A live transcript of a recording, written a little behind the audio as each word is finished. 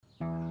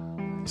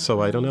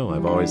So I don't know.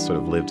 I've always sort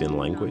of lived in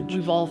language.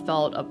 We've all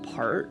felt a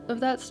part of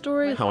that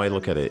story. How I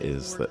look at it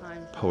is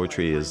that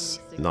poetry is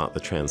not the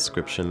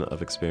transcription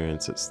of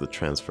experience, it's the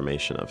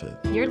transformation of it.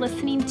 You're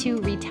listening to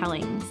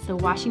Retellings, the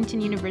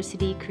Washington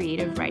University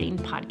Creative Writing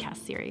Podcast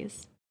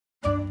series.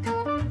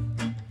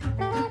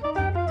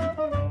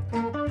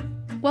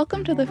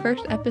 Welcome to the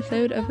first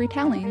episode of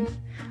Retellings.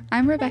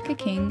 I'm Rebecca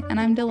King, and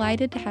I'm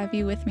delighted to have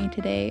you with me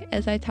today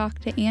as I talk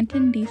to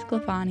Anton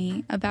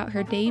DeSclafani about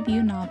her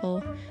debut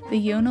novel, The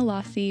Yona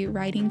Lasse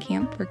Writing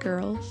Camp for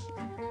Girls.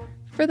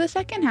 For the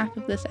second half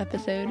of this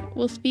episode,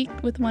 we'll speak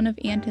with one of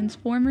Anton's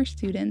former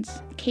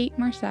students, Kate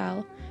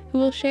Marcel, who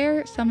will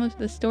share some of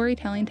the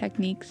storytelling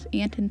techniques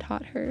Anton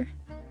taught her.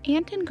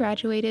 Anton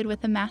graduated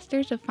with a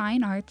Master's of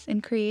Fine Arts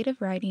in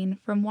Creative Writing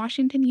from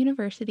Washington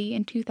University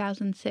in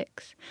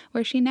 2006,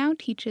 where she now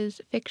teaches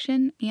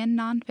fiction and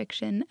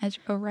nonfiction as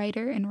a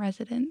writer in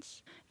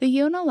residence. The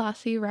Yona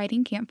Lasse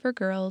Writing Camp for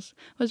Girls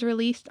was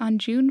released on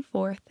June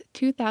 4th,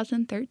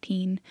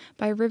 2013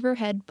 by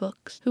Riverhead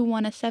Books, who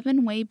won a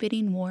 7-way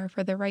bidding war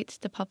for the rights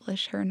to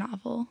publish her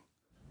novel.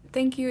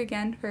 Thank you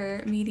again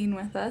for meeting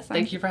with us.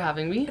 Thank you for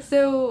having me.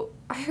 So,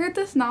 I heard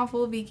this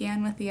novel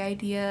began with the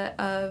idea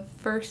of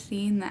first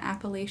seeing the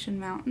Appalachian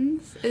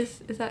Mountains. Is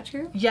that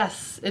true?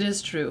 Yes, it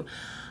is true.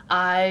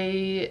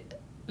 I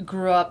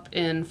grew up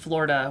in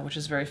Florida, which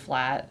is very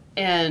flat,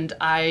 and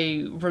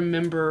I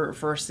remember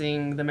first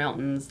seeing the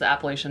mountains, the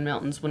Appalachian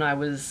Mountains, when I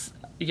was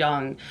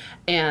young,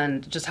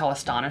 and just how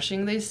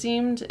astonishing they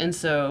seemed. And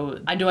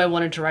so I knew I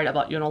wanted to write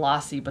about Yona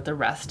Lasse, but the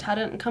rest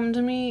hadn't come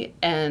to me,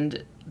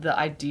 and the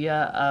idea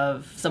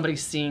of somebody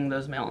seeing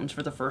those mountains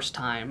for the first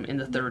time in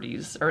the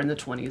 30s, or in the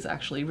 20s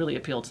actually, really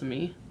appealed to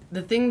me.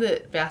 The thing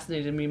that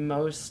fascinated me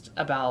most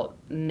about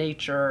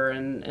nature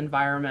and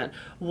environment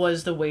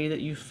was the way that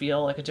you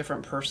feel like a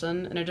different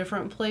person in a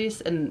different place.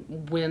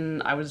 And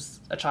when I was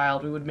a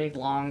child, we would make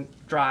long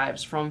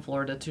drives from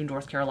Florida to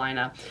North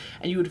Carolina,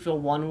 and you would feel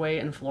one way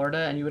in Florida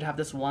and you would have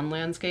this one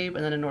landscape,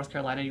 and then in North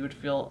Carolina you would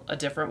feel a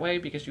different way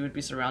because you would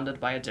be surrounded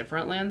by a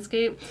different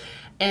landscape.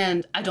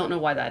 And I don't know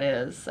why that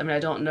is. I mean, I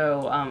don't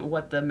know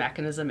what the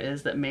mechanism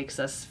is that makes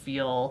us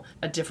feel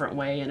a different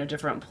way in a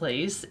different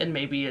place, and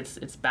maybe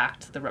it's back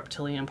to the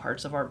reptilian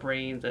parts of our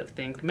brain that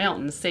think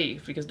mountains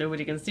safe because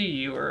nobody can see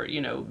you, or, you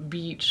know,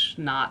 beach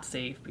not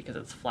safe because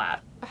it's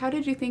flat. How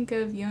did you think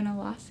of Yona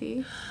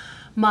Lasse?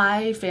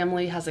 My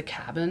family has a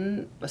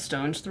cabin a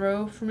stone's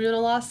throw from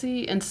Yona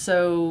Lasse, and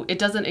so it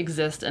doesn't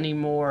exist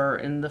anymore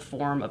in the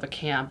form of a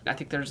camp. I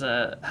think there's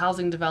a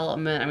housing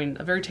development, I mean,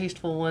 a very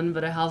tasteful one,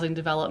 but a housing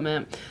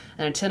development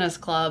and a tennis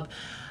club.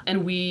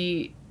 And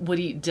we would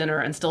eat dinner,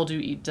 and still do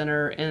eat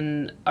dinner,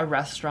 in a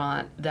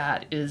restaurant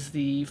that is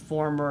the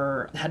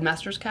former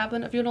headmaster's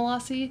cabin of Yona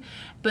Lasse.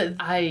 But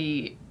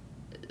I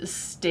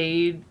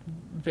stayed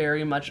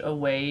very much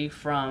away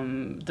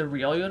from the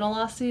real Yona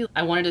Lasse.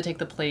 I wanted to take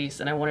the place,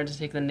 and I wanted to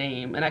take the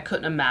name, and I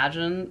couldn't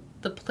imagine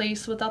the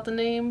place without the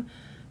name,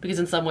 because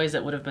in some ways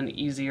it would have been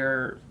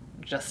easier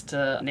just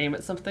to name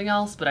it something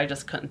else, but I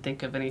just couldn't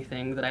think of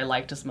anything that I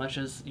liked as much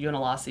as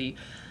Yona Lasse.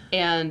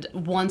 And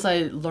once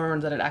I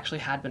learned that it actually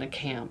had been a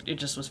camp, it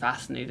just was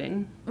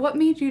fascinating. What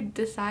made you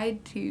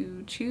decide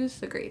to choose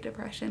the Great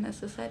Depression as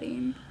the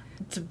setting?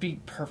 To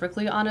be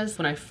perfectly honest,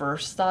 when I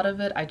first thought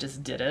of it, I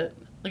just did it.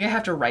 Like, I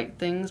have to write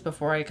things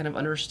before I kind of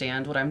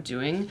understand what I'm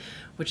doing,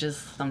 which is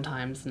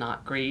sometimes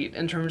not great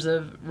in terms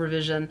of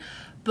revision.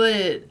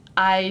 But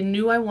I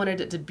knew I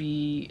wanted it to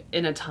be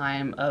in a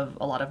time of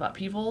a lot of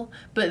upheaval.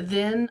 But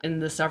then in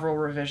the several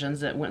revisions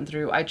that went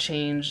through, I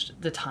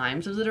changed the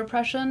times of the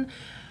Depression.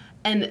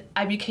 And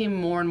I became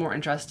more and more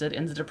interested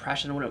in the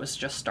Depression when it was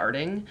just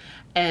starting,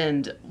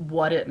 and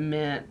what it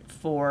meant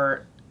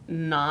for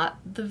not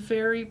the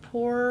very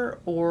poor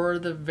or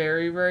the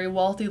very, very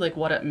wealthy, like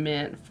what it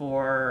meant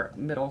for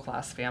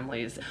middle-class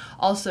families.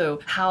 Also,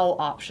 how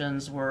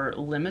options were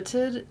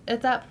limited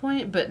at that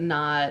point, but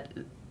not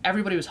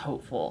everybody was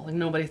hopeful. Like,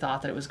 nobody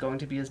thought that it was going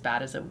to be as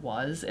bad as it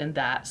was, and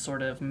that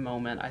sort of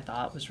moment I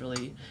thought was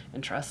really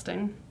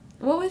interesting.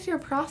 What was your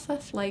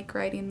process like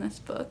writing this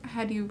book?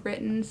 Had you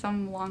written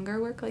some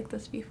longer work like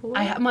this before?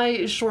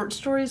 My short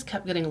stories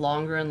kept getting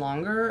longer and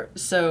longer,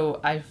 so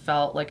I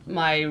felt like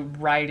my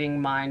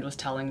writing mind was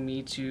telling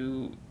me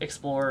to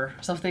explore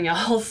something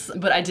else,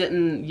 but I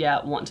didn't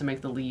yet want to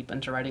make the leap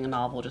into writing a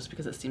novel just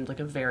because it seemed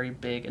like a very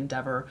big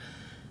endeavor.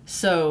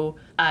 So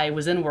I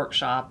was in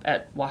workshop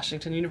at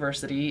Washington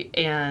University,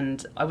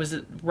 and I was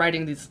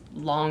writing these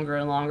longer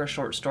and longer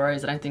short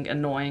stories, and I think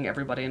annoying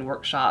everybody in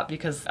workshop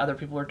because other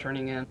people were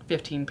turning in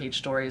 15-page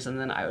stories, and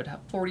then I would have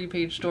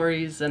 40-page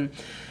stories, and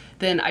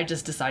then I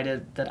just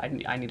decided that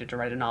I needed to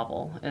write a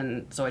novel,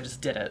 and so I just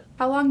did it.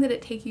 How long did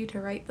it take you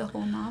to write the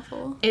whole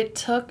novel? It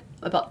took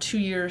about 2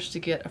 years to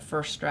get a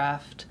first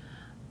draft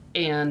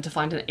and to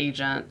find an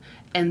agent,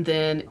 And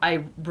then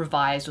I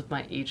revised with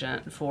my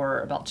agent for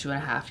about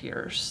 2.5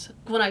 years.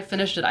 When I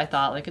finished it, I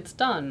thought, like, it's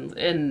done.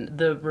 And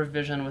the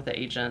revision with the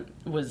agent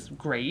was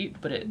great,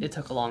 but it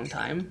took a long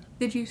time.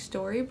 Did you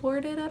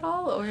storyboard it at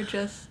all, or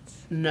just...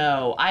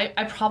 No,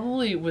 I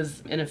probably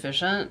was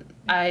inefficient.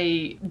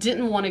 I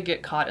didn't want to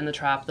get caught in the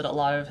trap that a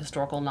lot of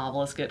historical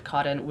novelists get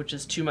caught in, which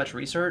is too much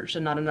research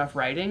and not enough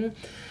writing.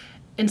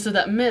 And so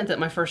that meant that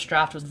my first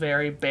draft was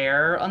very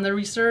bare on the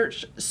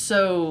research.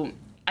 So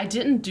I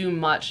didn't do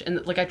much,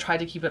 and like I tried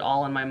to keep it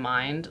all in my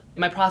mind.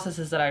 My process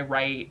is that I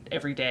write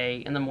every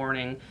day in the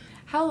morning.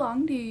 How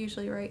long do you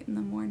usually write in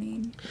the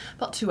morning?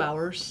 About 2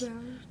 hours. 2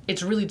 hours.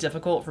 It's really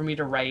difficult for me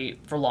to write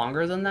for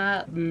longer than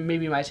that.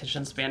 Maybe my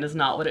attention span is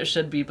not what it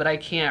should be, but I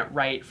can't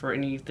write for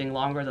anything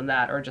longer than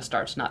that, or it just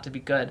starts not to be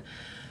good.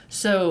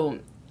 So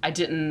I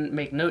didn't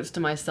make notes to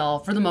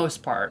myself for the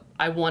most part.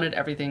 I wanted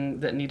everything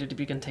that needed to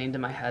be contained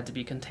in my head to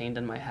be contained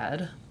in my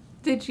head.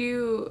 Did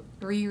you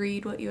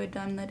reread what you had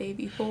done the day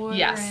before?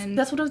 Yes.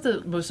 That's one of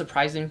the most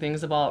surprising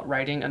things about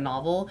writing a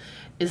novel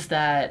is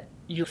that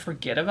you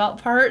forget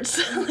about parts.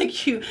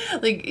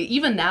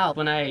 Even now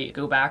when I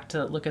go back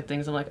to look at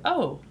things, I'm like,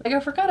 oh, like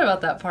I forgot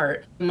about that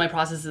part. My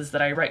process is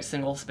that I write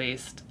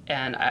single-spaced,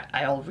 and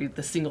I'll read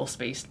the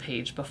single-spaced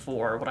page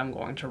before what I'm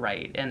going to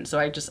write. And so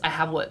I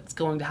have what's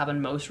going to happen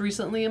most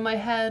recently in my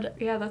head.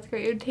 Yeah, that's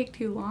great. It would take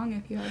too long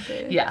if you had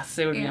to. Yes,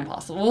 it would be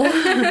impossible.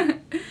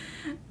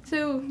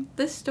 So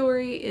this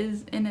story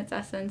is, in its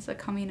essence, a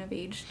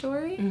coming-of-age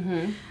story.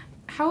 Mm-hmm.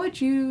 How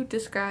would you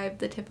describe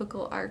the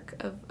typical arc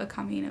of a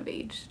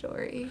coming-of-age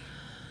story?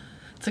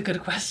 It's a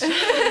good question.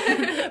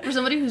 For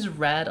somebody who's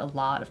read a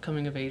lot of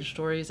coming-of-age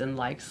stories and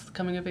likes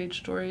coming-of-age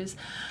stories,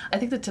 I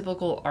think the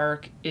typical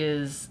arc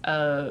is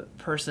a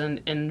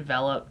person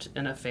enveloped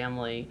in a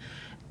family,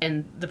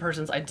 and the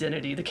person's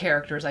identity, the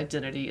character's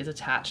identity, is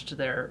attached to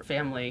their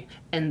family.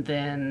 And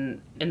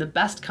then in the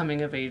best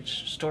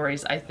coming-of-age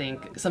stories, I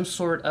think some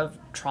sort of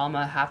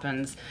trauma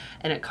happens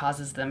and it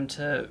causes them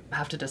to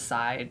have to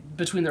decide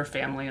between their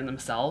family and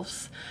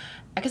themselves.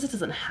 I guess it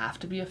doesn't have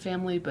to be a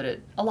family, but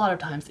it a lot of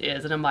times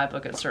is, and in my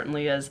book it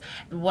certainly is.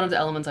 One of the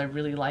elements I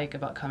really like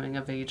about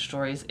coming-of-age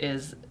stories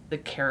is the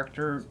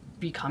character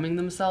becoming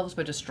themselves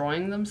by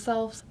destroying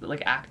themselves,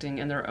 like acting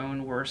in their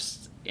own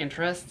worst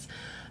interests.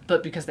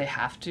 But because they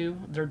have to,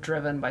 they're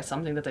driven by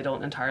something that they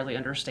don't entirely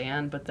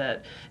understand, but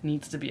that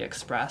needs to be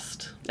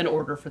expressed in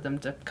order for them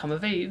to come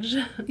of age.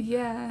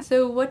 Yeah.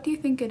 So what do you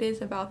think it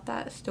is about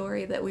that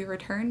story that we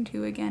return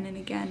to again and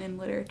again in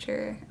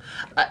literature?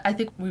 I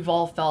think we've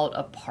all felt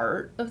a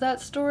part of that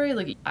story.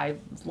 Like, I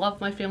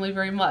love my family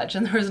very much,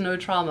 and there is no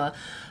trauma.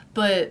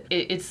 But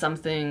it's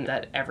something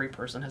that every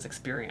person has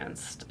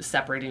experienced,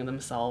 separating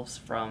themselves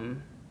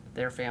from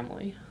their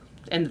family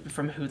and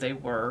from who they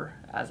were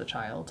as a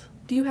child.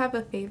 Do you have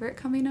a favorite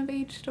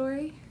coming-of-age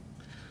story?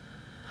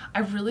 I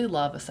really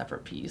love A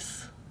Separate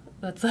Peace.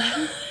 That's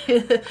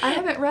I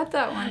haven't read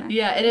that one.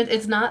 Yeah, and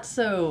it's not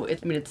so,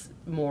 it's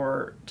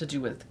more to do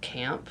with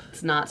camp.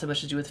 It's not so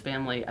much to do with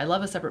family. I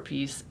love A Separate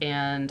Peace,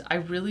 and I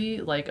really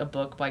like a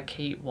book by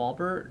Kate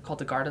Walbert called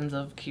The Gardens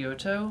of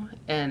Kyoto,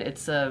 and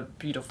it's a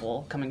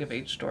beautiful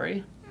coming-of-age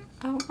story.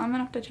 Oh, I'm going to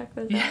have to check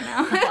those out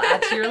now. I'll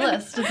add to your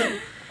list.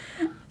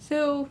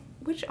 So,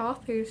 which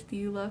authors do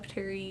you love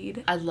to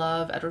read? I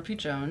love Edward P.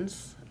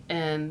 Jones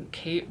and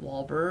Kate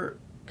Walbert,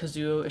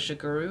 Kazuo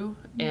Ishiguro,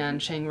 and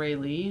Chang-Rae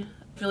Lee.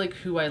 I feel like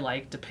who I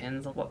like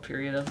depends on what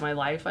period of my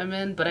life I'm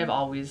in, but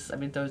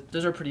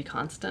those are pretty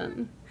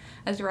constant.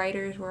 As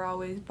writers, we're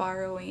always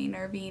borrowing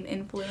or being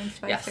influenced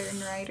by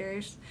certain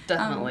writers.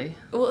 Definitely.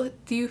 Well,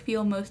 do you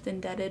feel most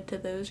indebted to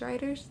those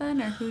writers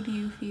then, or who do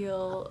you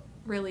feel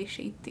really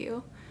shaped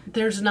you?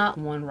 There's not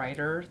one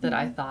writer that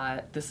I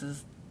thought, this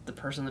is the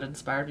person that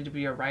inspired me to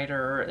be a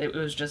writer. It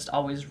was just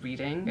always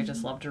reading. I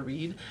just love to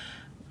read.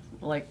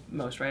 Like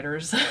most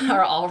writers,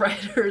 are all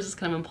writers. It's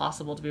kind of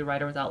impossible to be a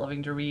writer without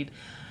loving to read.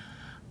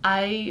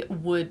 I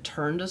would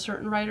turn to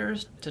certain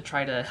writers to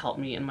try to help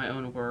me in my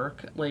own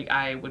work. Like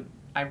I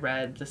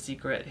read The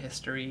Secret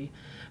History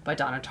by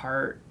Donna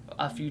Tartt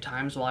a few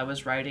times while I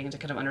was writing to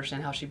kind of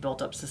understand how she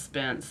built up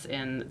suspense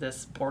in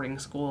this boarding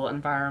school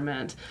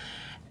environment.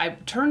 I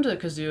turned to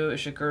Kazuo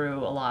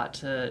Ishiguro a lot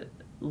to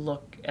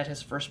look at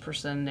his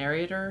first-person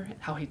narrator,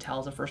 how he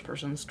tells a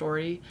first-person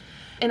story.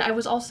 And I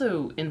was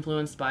also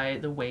influenced by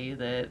the way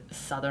that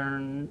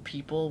Southern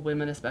people,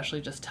 women especially,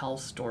 just tell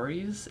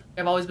stories.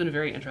 I've always been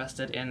very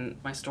interested in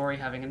my story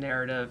having a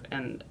narrative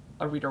and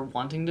a reader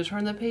wanting to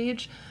turn the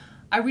page.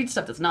 I read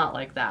stuff that's not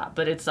like that,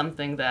 but it's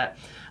something that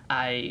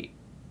I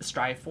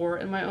strive for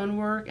in my own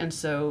work, and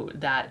so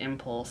that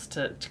impulse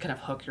to kind of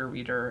hook your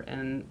reader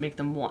and make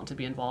them want to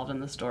be involved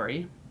in the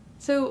story.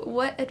 So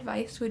what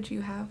advice would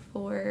you have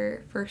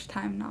for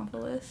first-time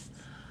novelists?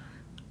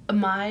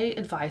 My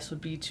advice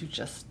would be to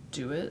just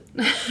do it,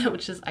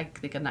 which is, I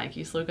think, a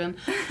Nike slogan.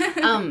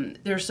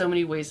 There's so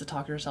many ways to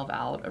talk yourself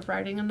out of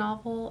writing a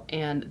novel,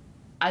 and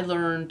I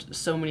learned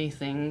so many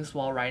things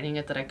while writing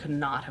it that I could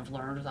not have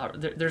learned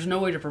without. There's no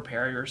way to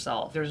prepare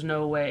yourself. There's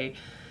no way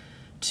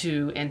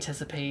to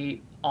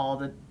anticipate all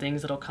the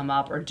things that'll come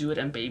up, or do it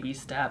in baby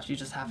steps. You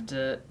just have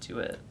to do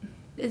it.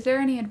 Is there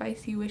any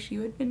advice you wish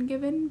you had been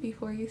given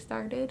before you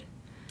started?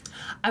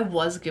 I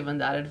was given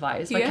that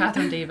advice by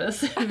Catherine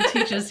Davis, who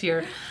teaches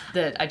here,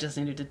 that I just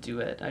needed to do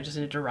it. I just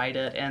needed to write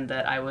it, and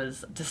that I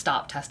was to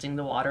stop testing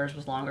the waters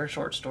with longer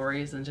short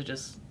stories and to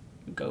just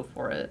go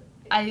for it.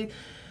 I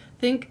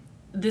think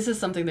this is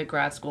something that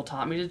grad school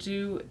taught me to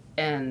do,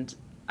 and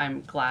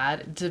I'm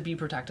glad to be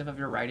protective of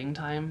your writing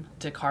time,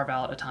 to carve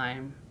out a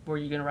time where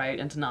you can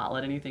write and to not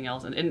let anything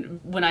else. And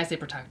when I say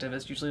protective,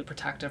 it's usually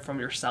protective from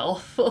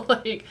yourself,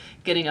 like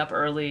getting up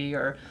early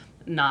or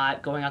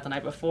not going out the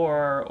night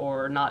before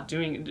or not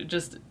doing,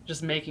 just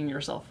making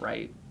yourself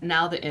write.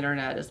 Now the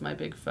internet is my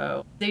big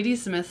foe. Zadie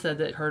Smith said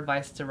that her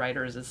advice to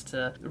writers is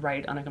to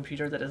write on a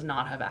computer that does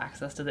not have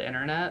access to the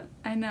internet.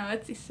 I know,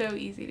 it's so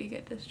easy to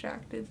get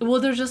distracted. Well,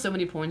 there's just so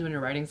many points when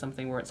you're writing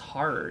something where it's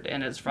hard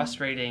and it's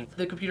frustrating.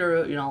 The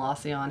computer,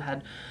 Lacion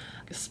had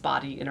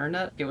spotty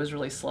internet. It was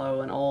really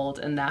slow and old,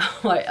 and now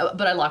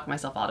but I lock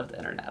myself out of the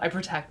internet. I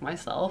protect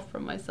myself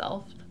from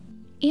myself.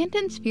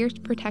 Anton's fierce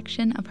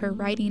protection of her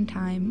writing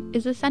time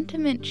is a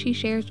sentiment she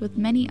shares with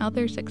many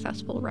other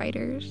successful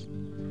writers.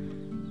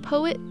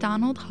 Poet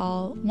Donald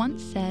Hall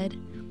once said,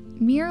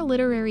 "Mere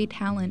literary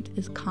talent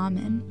is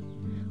common.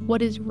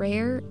 What is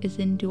rare is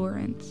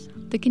endurance,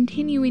 the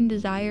continuing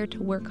desire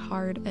to work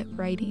hard at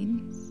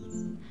writing."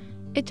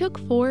 It took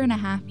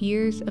 4.5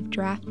 years of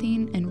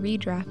drafting and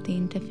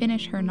redrafting to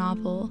finish her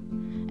novel,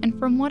 and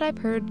from what I've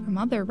heard from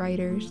other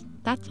writers,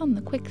 that's on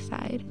the quick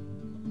side.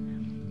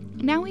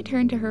 Now we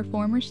turn to her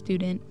former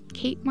student,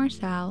 Kate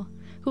Marsal,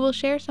 who will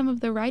share some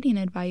of the writing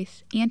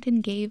advice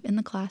Anton gave in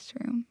the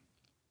classroom.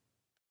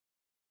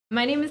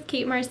 My name is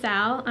Kate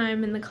Marsal.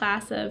 I'm in the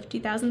class of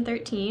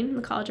 2013,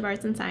 the College of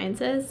Arts and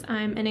Sciences.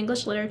 I'm an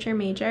English literature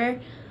major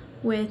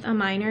with a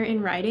minor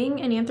in writing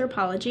and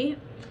anthropology.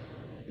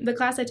 The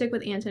class I took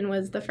with Anton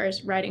was the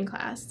first writing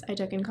class I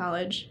took in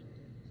college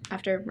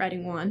after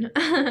writing one.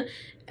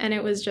 And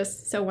it was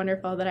just so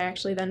wonderful that I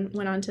actually then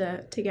went on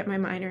to get my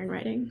minor in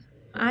writing.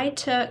 I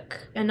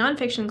took a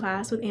nonfiction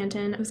class with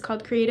Anton. It was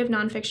called Creative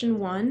Nonfiction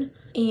 1,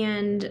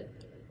 and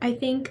I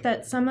think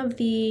that some of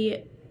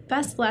the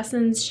best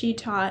lessons she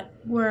taught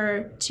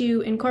were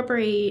to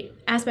incorporate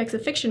aspects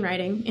of fiction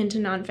writing into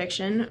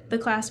nonfiction. The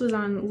class was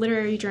on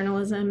literary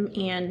journalism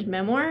and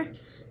memoir.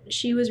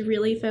 She was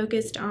really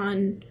focused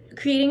on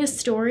creating a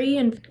story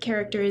and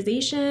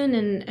characterization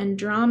and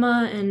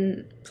drama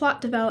and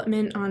plot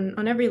development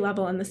on every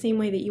level in the same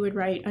way that you would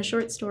write a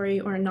short story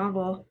or a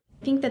novel.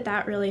 I think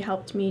that really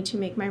helped me to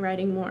make my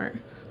writing more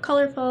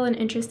colorful and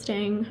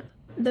interesting.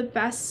 The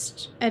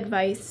best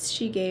advice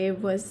she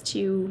gave was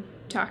to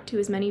talk to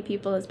as many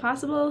people as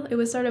possible. It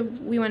was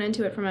we went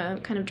into it from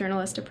a kind of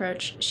journalist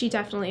approach. She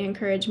definitely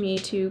encouraged me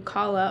to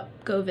call up,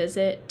 go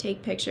visit,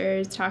 take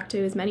pictures, talk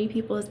to as many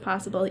people as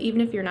possible, even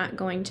if you're not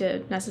going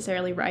to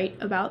necessarily write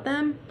about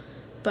them,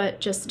 but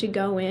just to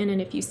go in,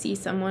 and if you see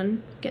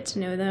someone, get to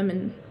know them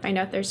and find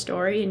out their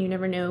story, and you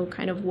never know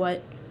kind of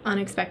what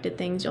unexpected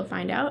things you'll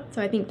find out.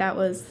 So I think that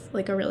was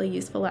like a really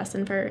useful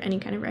lesson for any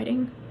kind of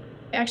writing.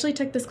 I actually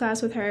took this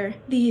class with her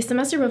the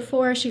semester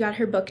before she got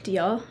her book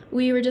deal.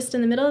 We were just in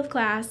the middle of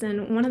class,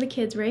 and one of the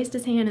kids raised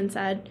his hand and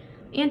said,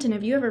 "Anton,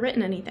 have you ever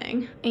written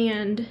anything?"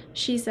 And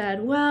she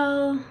said,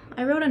 "Well,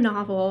 I wrote a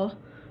novel,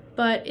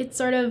 but it's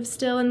sort of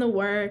still in the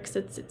works.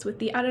 It's with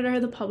the editor,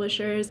 the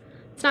publishers.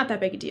 It's not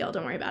that big a deal,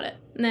 don't worry about it."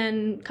 And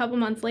then a couple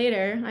months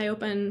later, I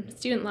open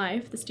Student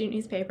Life, the student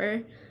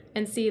newspaper,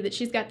 and see that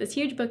she's got this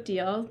huge book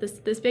deal,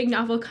 this big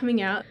novel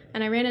coming out.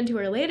 And I ran into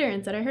her later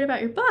and said, "I heard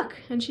about your book."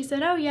 And she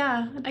said, "Oh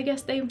yeah, I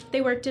guess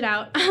they worked it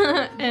out."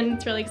 And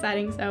it's really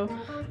exciting, so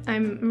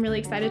I'm really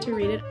excited to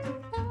read it.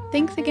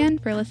 Thanks again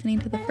for listening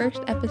to the first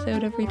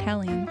episode of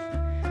Retellings.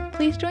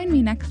 Please join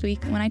me next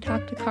week when I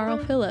talk to Carl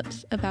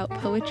Phillips about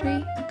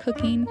poetry,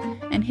 cooking,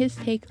 and his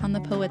take on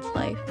the poet's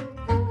life.